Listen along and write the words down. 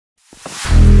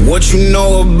What you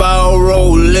know about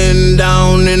rolling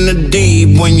down in the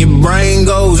deep? When your brain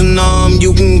goes numb,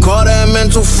 you can call that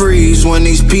mental freeze. When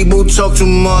these people talk too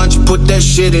much, put that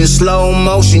shit in slow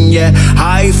motion. Yeah,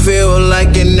 I feel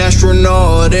like an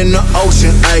astronaut in the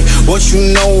ocean. Ay, what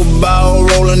you know about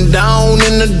rolling down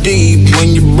in the deep?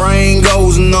 When your brain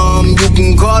goes numb, you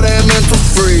can call that mental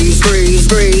freeze. Freeze,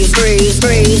 freeze, freeze,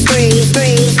 freeze, freeze,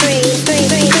 freeze, freeze,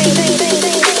 freeze, freeze, freeze.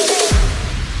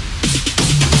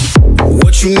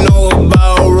 What you know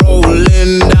about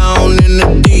rolling down in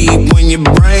the deep? When your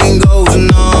brain goes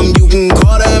numb, you can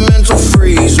call that mental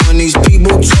freeze. When these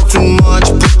people talk too much,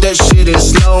 put that shit in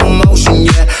slow motion.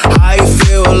 Yeah, I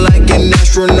feel like an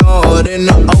astronaut in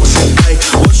the ocean. Ay,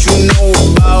 what you know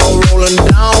about rolling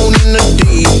down in the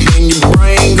deep? When your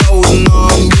brain goes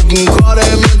numb, you can call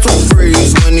that mental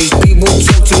freeze. When these people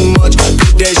talk too much,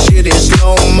 put that shit in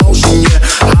slow motion. Yeah,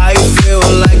 I feel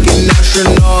like an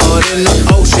astronaut in the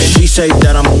ocean. She say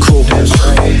that I'm cool,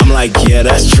 I'm like, yeah,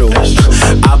 that's true.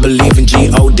 I believe in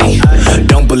G-O-D,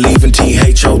 don't believe in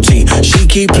T-H-O-T. She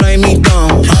keep playing me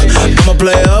dumb, I'm a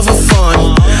player for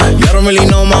fun. Y'all don't really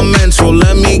know my mental,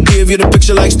 let me give you the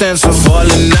picture like stencil.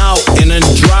 Falling out in a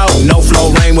drought, no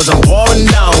flow rain was I'm pouring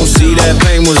down. See that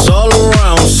pain was all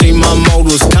around, see my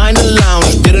mode was kinda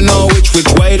lounge. Didn't know which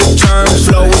way to turn,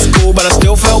 flow was cool but I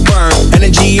still felt burned.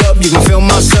 Energy up, you can feel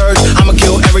my surge, I'ma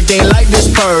kill everything like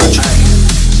this purge.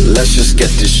 Let's just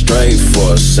get this straight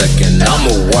for a second.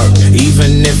 I'ma work,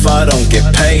 even if I don't get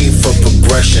paid for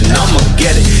progression. I'ma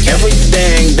get it,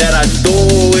 everything that I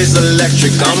do is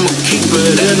electric. I'ma keep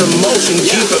it in motion,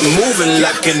 keep it moving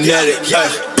like kinetic.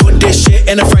 Put this shit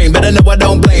in a frame, better know I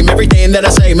don't blame everything that I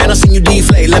say. Man, I seen you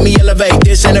deflate, let me elevate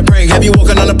this in a prank. Have you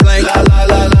walking on a plane? La la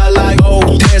la la la.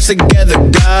 Both hands together,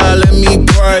 God, let me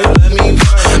pray.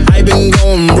 I've been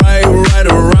going right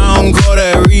around, call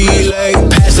that relay.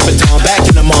 Pass the baton, back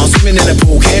in the mall, swimming in the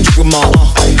pool, can't drink them all.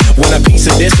 Want a piece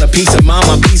of this, a piece of mine,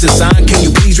 my piece of sign. Can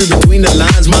you please read between the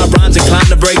lines? My rhymes inclined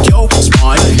to break your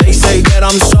spine. They say that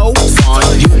I'm so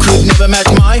fine, you could never match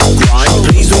my grind.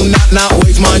 Please do not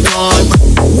waste my time.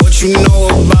 What you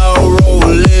know about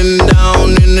rolling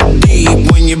down in the deep?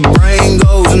 When your brain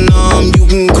goes numb, you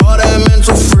can call that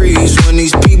mental freeze. When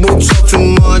these people talk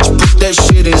too much, put that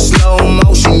shit in slow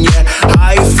motion. Yeah,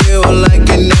 I feel like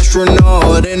an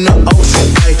astronaut in the ocean.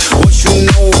 Ay, what you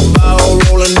know about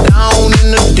rolling down in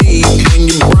the deep? When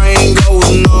your brain goes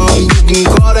numb, you can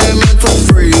call that mental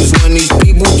freeze. When these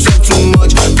people talk too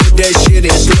much, put that shit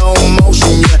in slow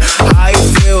motion. Yeah, I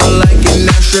feel like an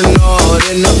astronaut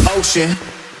in the ocean.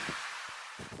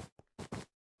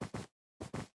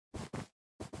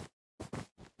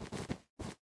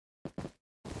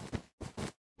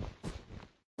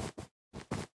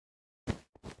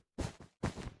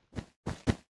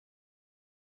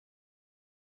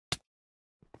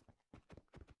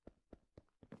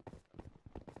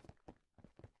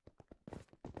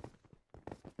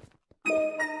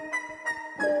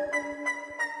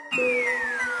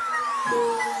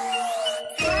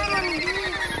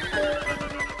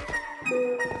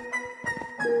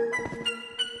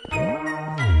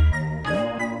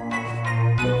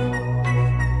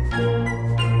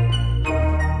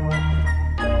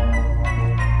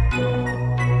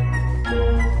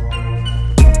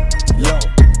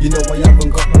 You know I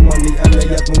haven't got no money and I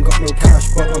haven't got no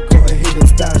cash, but I got a hidden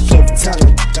stash of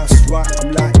talent. That's right,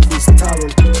 I'm like this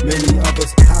talent. Many others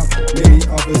have, many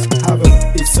others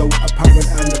haven't. It's so apparent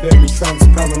and very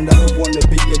transparent that I wanna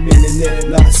be a millionaire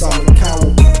like Simon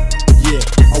Cowell. Yeah,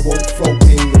 I won't float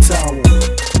in the towel.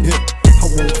 Yeah, I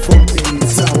won't float in the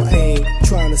towel. I ain't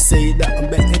trying to say that I'm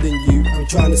better than you. I'm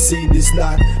trying to see this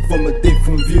life from a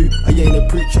different view. I ain't a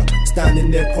preacher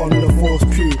standing there on the fourth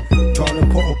pew, trying to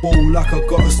put a ball like I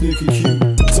got a snooker cue.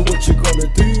 So what you gonna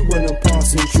do when I'm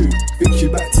passing through? Fix you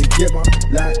back together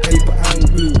like paper and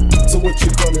glue. So what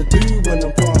you gonna do when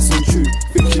I'm passing through?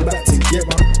 Fix you back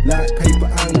together like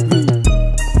paper and glue.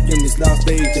 In this last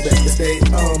stage, you better stay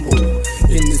humble.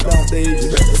 In this last stage, you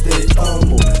better stay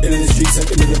humble. In the streets and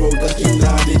in the road and in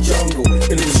the jungle.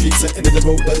 In the streets and in the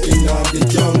road and in the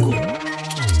jungle.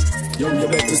 Yo, you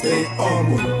better stay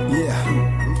humble, yeah.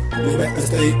 You better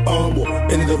stay humble.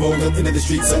 Into the road and into the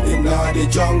streets and in the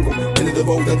jungle. Into the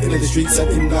road and into the streets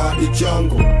and in the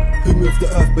jungle. Who moved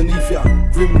the earth beneath ya?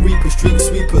 Grim reapers, street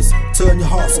sweepers. Turn your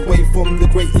hearts away from the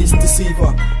greatest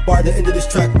deceiver. By the end of this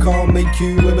track, can't make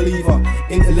you a believer.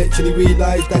 Intellectually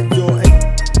realize that you're a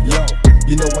yo.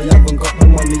 You know I haven't got no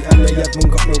money and I haven't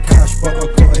got no cash, but I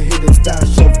got a hidden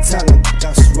stash of talent.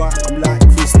 That's right, I'm like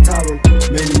Chris Tarrant.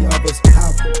 Many others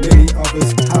have, many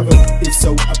others haven't. It's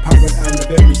so apparent and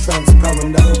very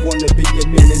transparent that I wanna be a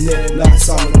millionaire like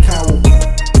Simon Cowell.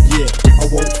 Yeah, I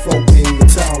won't float in the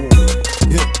towel.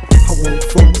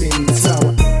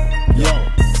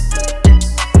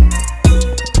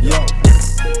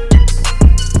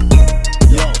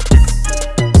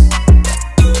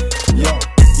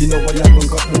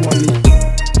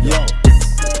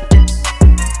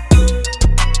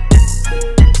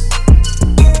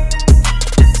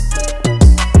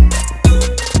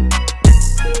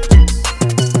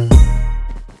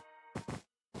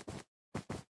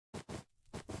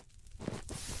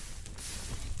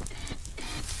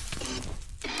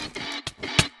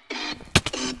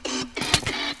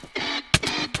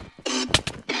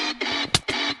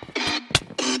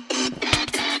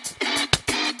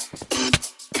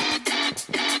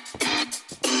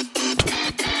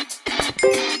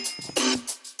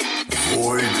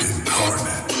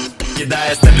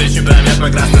 кидая степличу промет.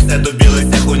 Мой красный сет убил и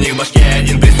всех, у них башки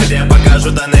один присед. Я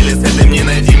покажу тоннели свет, им не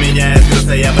найти меня. Я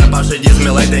скрылся, я пропавший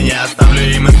дизмилайт, и не оставлю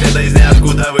им и следа из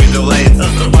ниоткуда выйду в лейт.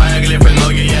 Заструбая глифы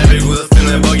ноги, я бегу за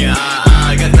спиной боги.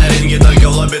 Как на ринге, только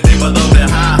в лобби ты подобный.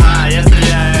 Я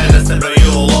стреляю, это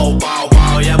сепраю, лоу,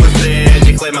 пау-пау. Я быстрее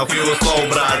этих клеймов, you slow,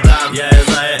 братан. Я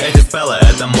знаю эти спеллы,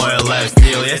 это мой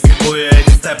лайфстил. Я степую эти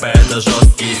степы, это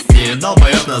жесткий стиль.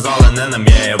 Долбоёб назвал ННом,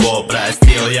 я его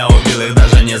простил. Я убил их,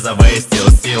 даже не завестил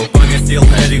сил. Погасил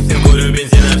этих всем, курю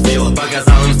бензина в силу.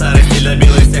 Показал им старый стиль,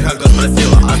 добил их всех, а кто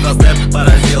спросил. Остал степ,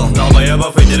 поразил,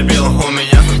 долбоёбов и терпил. У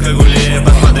меня сутка гулеет,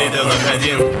 посмотри, ты вновь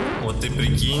один. Вот ты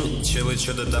прикинь, челы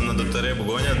что-то там на дотореп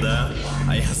гонят, да?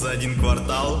 А я за один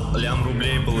квартал лям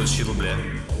рублей получил, бля.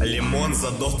 Лимон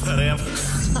за дотореп.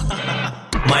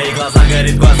 Мои глаза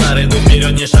горит глаза, иду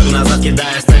вперед, ни шагу назад,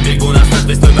 кидаясь на бегу. Нас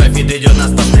надпись, твой профит идет,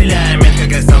 нас постреляем.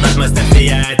 Метко как солдат, мой степ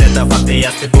сияет, это факты.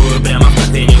 Я степую прямо в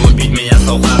такт, и не убить меня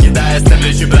соуха. Кидаясь на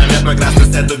плечи промет, мой красный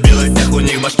сет убил и всех, у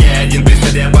них башки один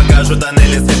присед. Я покажу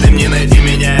тоннели свет, им не найти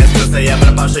меня. Я скрылся, я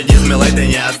пропавший дизмилайт, и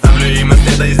не оставлю им и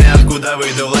следа из ниоткуда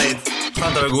выйду в лейт.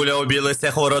 Фронтовый гуля убил из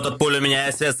всех, урод от пули, у меня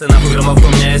есть сессты. Нахуй громовку,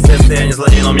 у меня есть сессты. Я не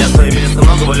злодей, но у меня свои бесы.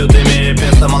 Много валюты, имею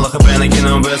песто, мало хп,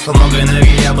 накину весу. Много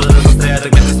энергии, я буду застрять,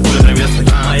 так меткость пули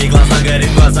приветствует. Мои глаза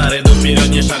горит глаза, иду вперед,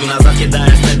 ни шагу назад,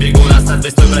 кидаясь на бегу. Нас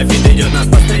надпись, твой профит идет, нас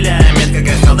постреляем. Метко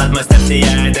как солдат, мой степ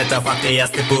сияет, это факты. Я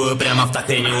степую прямо в такт,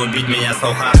 и не убить меня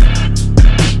соуха.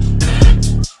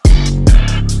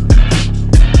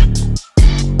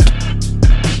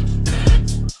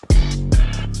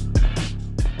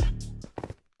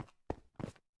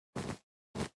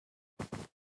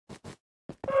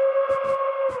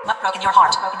 Broken your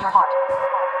heart, broken your heart.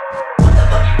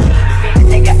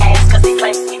 Nigga ass cause he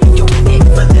claims he be doing it.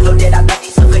 But little did I know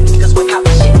these some good niggas would cop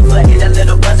shit. But hit a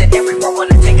little buzz and everyone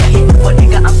wanna take a hit. But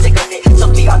nigga, I'm sick of it. So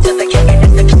me on to the king and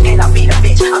it's the king and I'll be the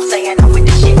bitch. I'm saying I'm with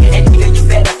the shit. And nigga, you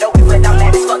better know it when I'm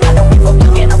mad as fuck. I don't give a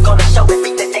fuck and I'm gonna show it.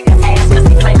 Beat the nigga ass cause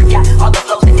he claims he got all the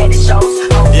flows and then it shows.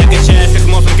 Я качаю эффект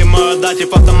мофинг и мою дать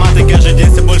в автоматы. Каждый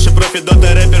день все больше профит,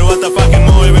 дота рэпер, what the fuck. И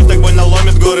мой вейв так больно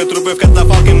ломит горы, трупы в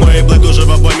катафалке. Мой блэд уже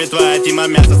в обойме, твоя тима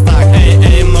мясо стак.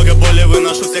 Эй, много боли,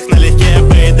 выношу всех налегке.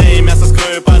 Пейдей, мясо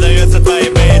скрою, подается твои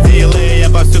бейдилы. Я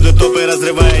повсюду топы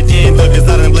разрываю день. Твой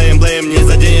bizarный блейм не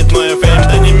заденет мой фейм.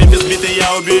 Да не Мемфис битый,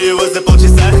 я убью его за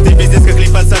полчаса. Ты пиздец как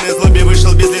лип, пацан из лобби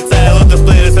вышел без лица. Я лотов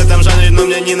плеерс в этом жанре, но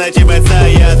мне не найти бойца.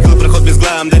 Я открыл проход без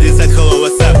глам, да десять hello,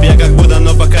 what's up. Я как Будда,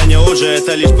 но пока не уже,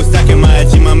 это лишь пустяк. И моя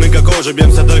тима, мы как уже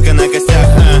бьемся только на костях.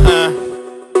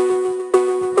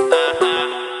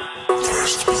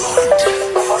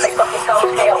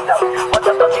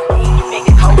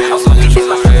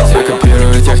 Я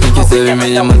копирую техники, зови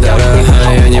меня Мадара.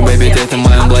 Я не бэйби, ты в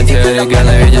моем блате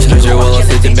орегано. Видишь рыжие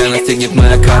волосы, тебя настигнет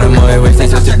моя кара. Мой вейв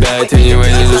снесет тебя, и ты не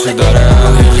выйдешь из дора.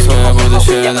 Вижу свое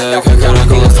будущее, да, как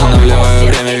оракул. Останавливаю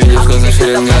время, видишь глаза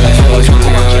шеренгана. О чем ты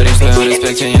говоришь, в твоем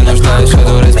респекте не нуждаюсь. Что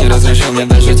дурацкий разрешил, мне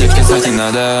даже текст писать не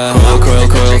надо.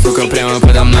 Койл, сука, прямо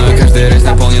подо мной. Каждый рейс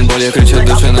наполнен болью, кричат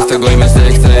души на Стокгольме.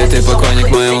 Стоит, ты покойник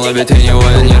в моем лобби, ты не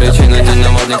воин. Не рычи, надень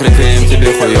намордник, реквием,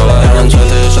 тебе хуёво.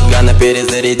 Раншоты шотгана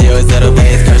перезарядилась за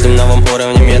рублей. С каждым новым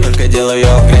уровнем я только делаю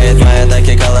апгрейд. Мои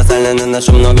атаки колоссальны,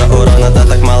 наношу много урона. Да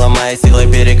так мало моей силы,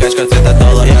 перекачка цвета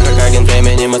доллар. Я как агент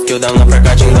времени, Москву давно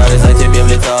прокачан. Дары за тебе в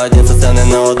лицо, один со сцены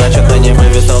на удачу. Кто не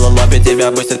вывесил лобби,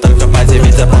 тебя бустит только пати.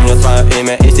 Ведь запомню свое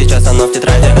имя, и сейчас оно в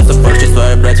тетради. Это порчу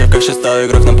своих братьев, как шестой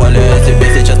игрок на поле.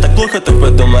 Тебе сейчас так плохо, так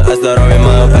подумай о здоровье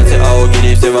моего пати. А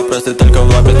убери все вопросы только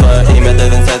в лобби. Твое имя,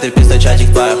 Дэв инсайд, и писать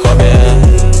чатик, твое хобби.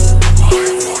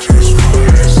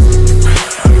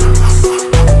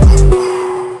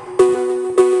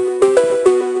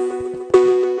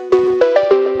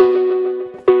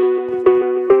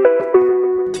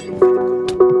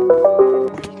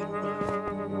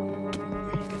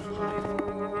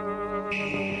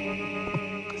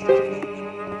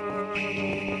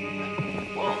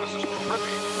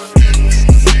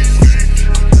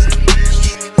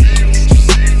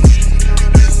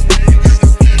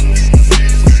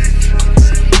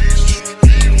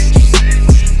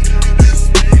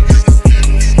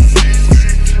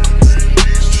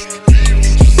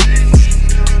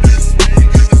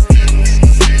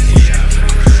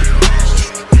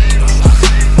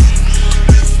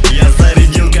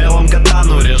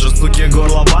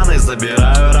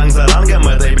 Забираю ранг за рангом,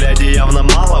 этой бляди явно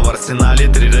мало. В арсенале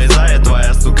 3 рейза, и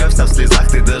твоя сука вся в слезах.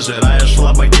 Ты дожираешь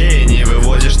лобаке и не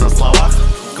выводишь на словах.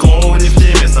 Клоу не в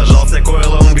теме, сажался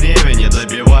койлом в гневе. Не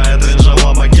добивает рейнджа в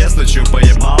лобаке, стучу по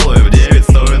ебалу. И в 9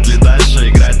 стоит ли дальше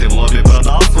играть? Ты в лобби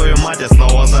продал свою мать, я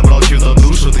снова забрал чью-то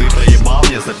душу. Ты проебал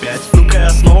мне за 5. Сука, я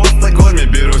снова в Стокгольме,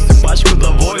 беру всю пачку,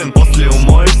 доволен. После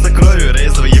умоешься кровью, рейз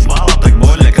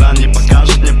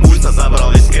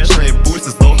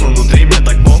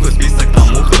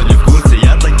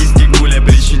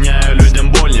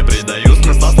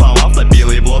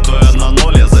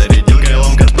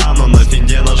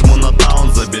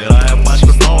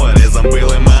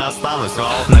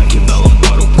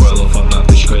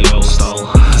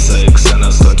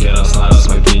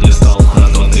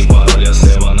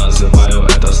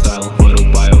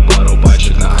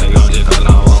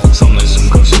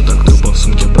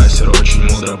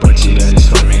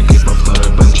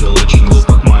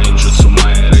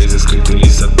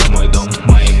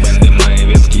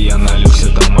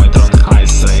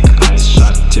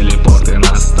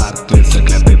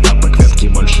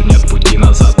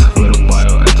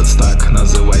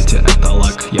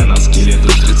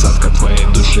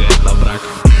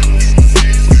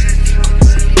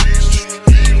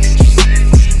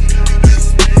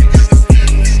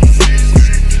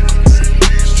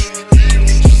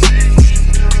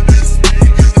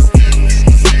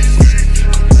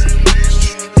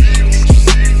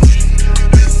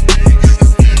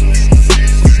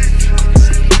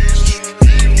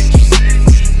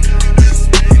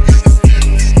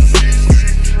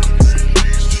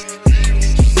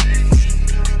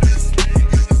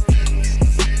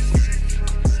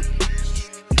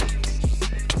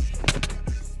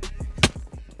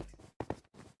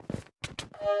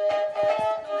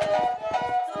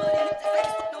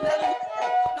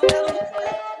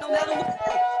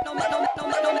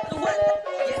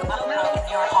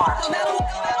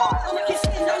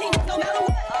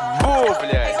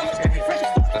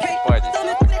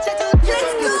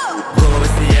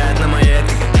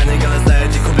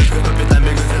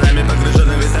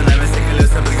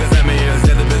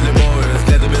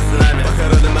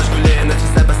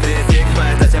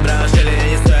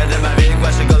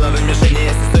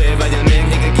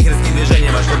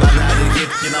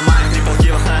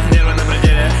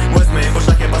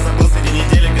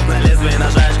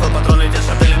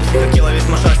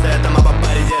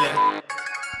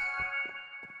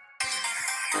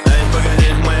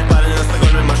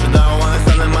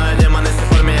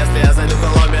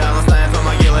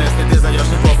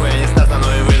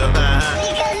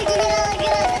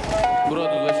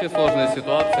сложная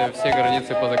ситуация, все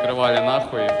границы позакрывали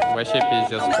нахуй, вообще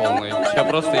пиздец полный. Сейчас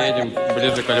просто едем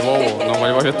ближе ко Львову, но во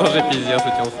Львове тоже пиздец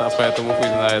утился, поэтому хуй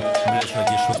знает. Блять,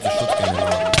 эти шутки шутками,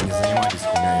 но